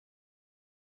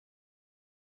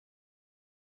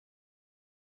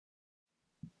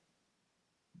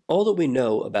All that we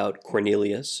know about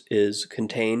Cornelius is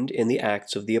contained in the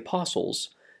Acts of the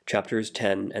Apostles, chapters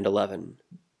 10 and 11.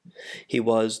 He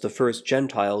was the first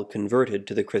Gentile converted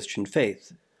to the Christian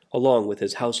faith, along with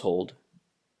his household.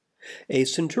 A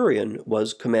centurion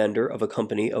was commander of a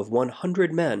company of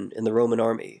 100 men in the Roman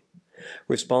army,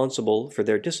 responsible for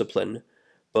their discipline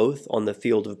both on the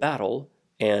field of battle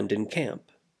and in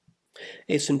camp.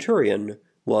 A centurion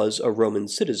was a Roman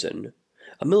citizen,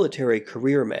 a military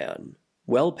career man,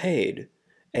 well paid,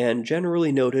 and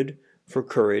generally noted for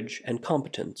courage and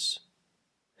competence.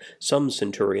 Some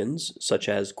centurions, such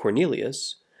as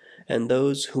Cornelius, and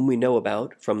those whom we know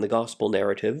about from the gospel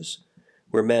narratives,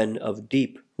 were men of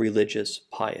deep religious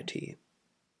piety.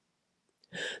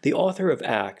 The author of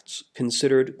Acts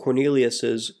considered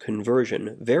Cornelius's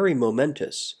conversion very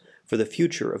momentous for the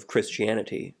future of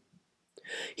Christianity.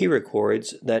 He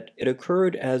records that it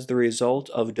occurred as the result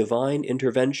of divine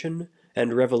intervention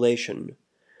and revelation,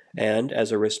 and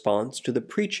as a response to the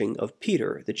preaching of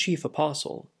Peter, the chief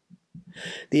apostle.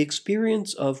 The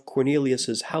experience of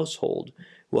Cornelius's household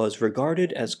was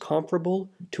regarded as comparable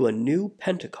to a new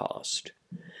Pentecost,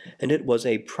 and it was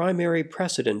a primary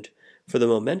precedent for the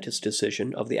momentous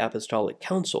decision of the Apostolic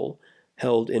Council,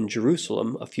 held in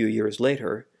Jerusalem a few years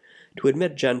later, to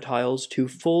admit Gentiles to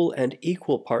full and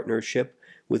equal partnership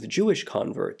with Jewish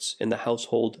converts in the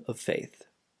household of faith.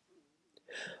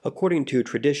 According to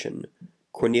tradition,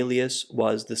 Cornelius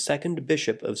was the second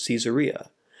bishop of Caesarea,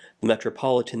 the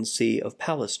metropolitan see of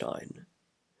Palestine.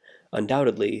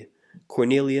 Undoubtedly,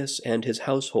 Cornelius and his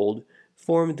household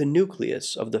formed the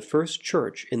nucleus of the first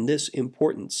church in this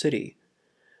important city,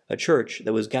 a church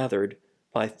that was gathered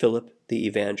by Philip the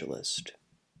Evangelist.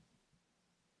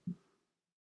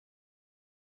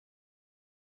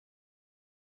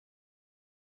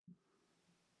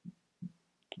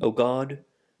 O God,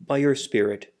 by your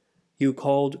Spirit, you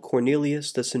called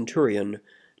Cornelius the centurion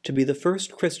to be the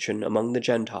first Christian among the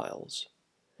Gentiles.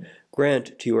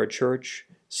 Grant to your church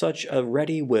such a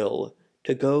ready will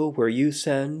to go where you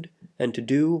send and to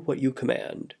do what you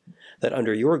command, that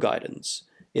under your guidance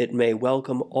it may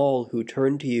welcome all who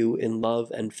turn to you in love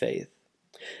and faith,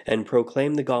 and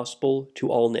proclaim the gospel to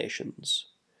all nations.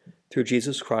 Through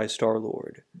Jesus Christ our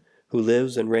Lord, who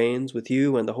lives and reigns with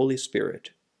you and the Holy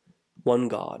Spirit, one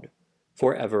God,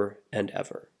 for ever and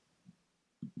ever.